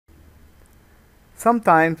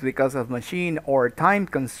sometimes because of machine or time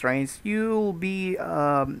constraints, you'll be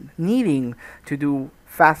needing to do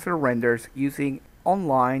faster renders using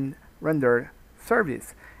online render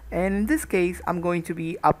service. And in this case, I'm going to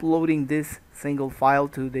be uploading this single file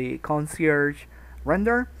to the concierge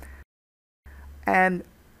render. And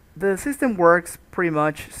the system works pretty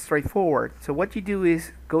much straightforward. So what you do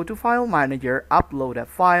is go to File Manager, upload a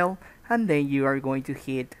file, and then you are going to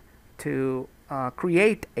hit to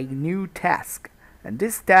create a new task. And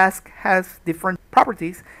this task has different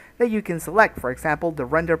properties that you can select. For example, the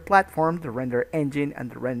render platform, the render engine,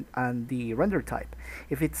 and the render type.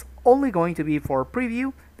 If it's only going to be for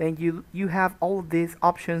preview, then you have all of these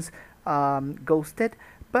options ghosted.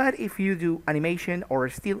 But if you do animation or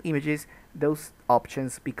still images, those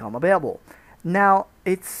options become available. Now,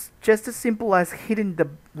 it's just as simple as hitting the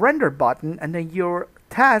render button, and then your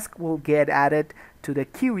task will get added to the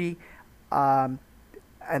queue,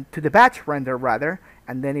 and to the batch render rather,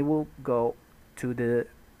 and then it will go to the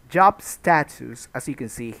job status, as you can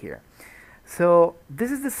see here. So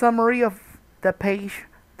this is the summary of the page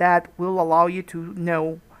that will allow you to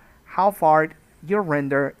know how far your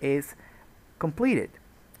render is completed.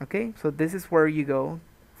 Okay, so this is where you go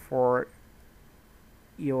for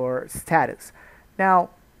your status.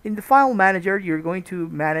 Now, in the file manager, you're going to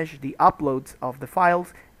manage the uploads of the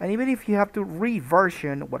files, and even if you have to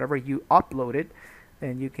reversion whatever you uploaded,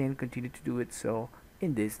 then you can continue to do it so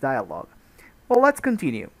in this dialog. Well, let's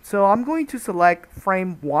continue. So I'm going to select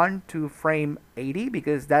frame 1 to frame 80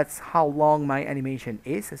 because that's how long my animation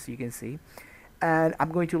is, as you can see. And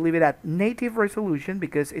I'm going to leave it at native resolution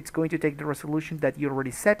because it's going to take the resolution that you already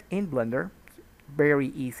set in Blender. Very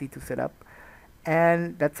easy to set up.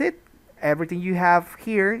 And that's it. Everything you have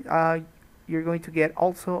here, you're going to get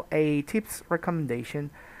also a tips recommendation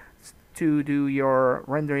to do your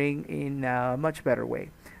rendering in a much better way.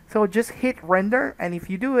 So just hit render, and if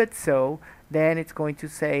you do it so, then it's going to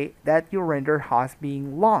say that your render has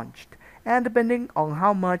been launched. And depending on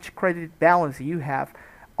how much credit balance you have,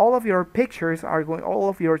 all of your pictures are going, all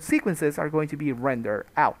of your sequences are going to be rendered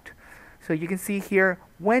out. So you can see here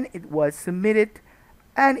when it was submitted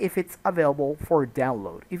and if it's available for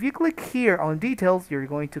download. If you click here on details, you're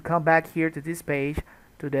going to come back here to this page,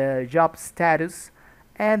 to the job status,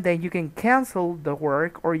 and then you can cancel the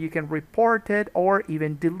work, or you can report it, or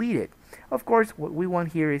even delete it. Of course, what we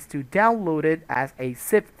want here is to download it as a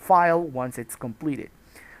zip file once it's completed.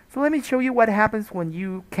 So let me show you what happens when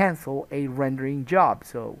you cancel a rendering job.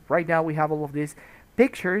 So right now we have all of these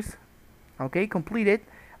pictures, okay, completed,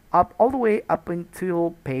 up all the way up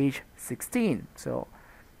until page 16. So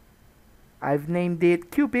I've named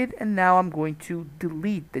it Cupid, and now I'm going to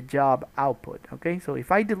delete the job output. Okay, so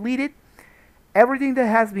if I delete it, everything that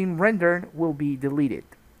has been rendered will be deleted,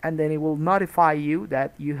 and then it will notify you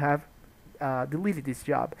that you have deleted this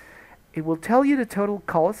job. It will tell you the total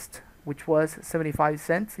cost, which was 75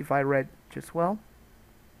 cents if I read just well.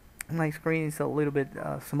 My screen is a little bit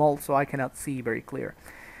small, so I cannot see very clear.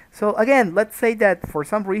 So again, let's say that for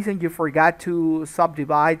some reason you forgot to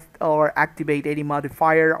subdivide or activate any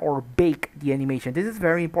modifier or bake the animation. This is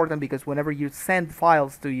very important because whenever you send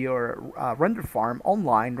files to your render farm,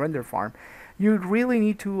 online render farm, you really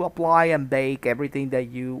need to apply and bake everything that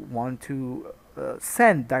you want to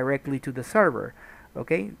send directly to the server.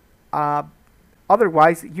 Okay,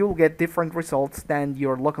 otherwise you'll get different results than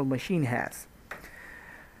your local machine has.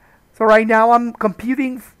 So right now I'm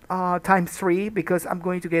computing times 3 because I'm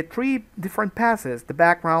going to get 3 different passes: the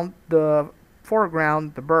background, the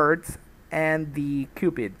foreground, the birds, and the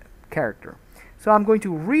Cupid character. So I'm going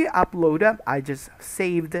to re-upload it. I just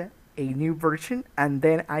saved a new version, and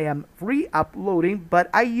then I am re-uploading, but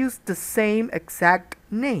I used the same exact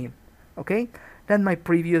name, okay, than my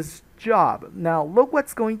previous job. Now look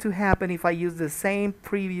what's going to happen if I use the same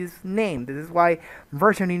previous name. This is why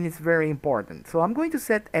versioning is very important. So I'm going to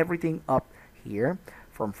set everything up here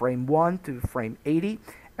from frame 1 to frame 80.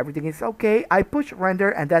 Everything is okay. I push render,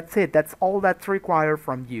 and that's it. That's all that's required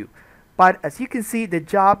from you. But as you can see, the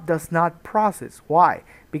job does not process. Why?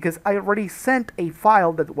 Because I already sent a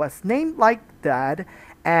file that was named like that,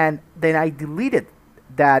 and then I deleted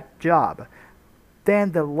that job.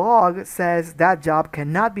 Then the log says that job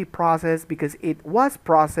cannot be processed because it was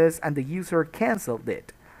processed and the user canceled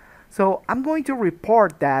it. So I'm going to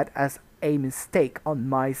report that as a mistake on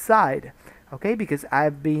my side, okay, because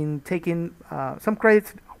I've been taking some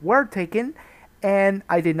credits were taken and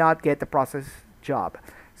I did not get the process job.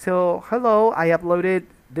 So hello, I uploaded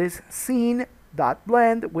this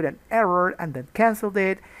scene.blend with an error and then canceled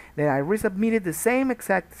it. Then I resubmitted the same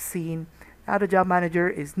exact scene. Now the job manager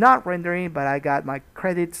is not rendering, but I got my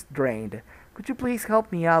credits drained. Could you please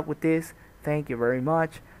help me out with this? Thank you very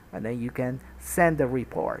much. And then you can send the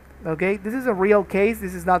report. Okay, this is a real case.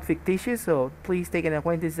 This is not fictitious, so please take an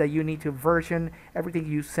acquaintance that you need to version everything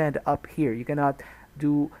you send up here. You cannot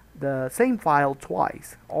do the same file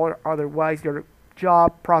twice, or otherwise your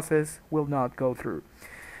job process will not go through.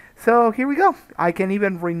 So here we go. I can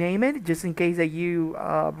even rename it just in case that you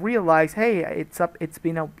realize, hey, it's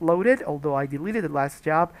been uploaded, although I deleted the last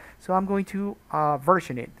job. So I'm going to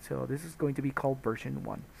version it. So this is going to be called version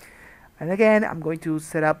 1. And again, I'm going to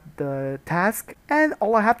set up the task, and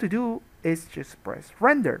all I have to do is just press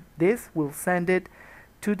render. This will send it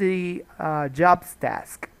to the jobs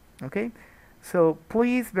task. Okay. So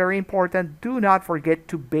please, very important, do not forget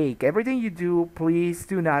to bake. Everything you do, please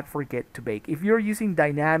do not forget to bake. If you're using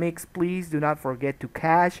dynamics, please do not forget to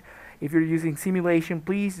cache. If you're using simulation,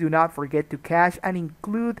 please do not forget to cache and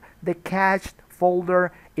include the cached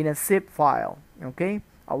folder in a zip file, okay,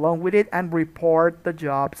 along with it, and report the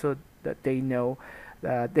job so that they know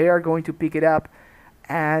that they are going to pick it up,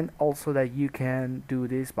 and also that you can do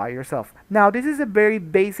this by yourself. Now, this is a very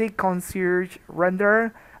basic concierge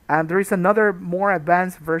render. And there is another more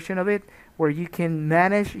advanced version of it where you can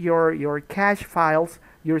manage your cache files,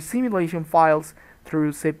 your simulation files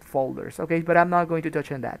through zip folders. Okay, but I'm not going to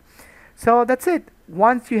touch on that. So that's it.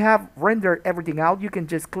 Once you have rendered everything out, you can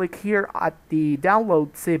just click here at the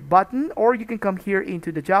download zip button, or you can come here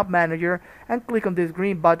into the job manager and click on this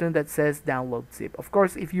green button that says download zip. Of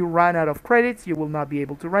course, if you run out of credits, you will not be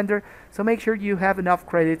able to render. So make sure you have enough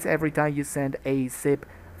credits every time you send a zip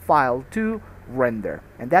file to render.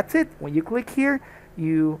 And that's it. When you click here,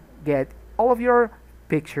 you get all of your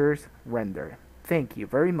pictures rendered. Thank you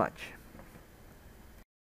very much.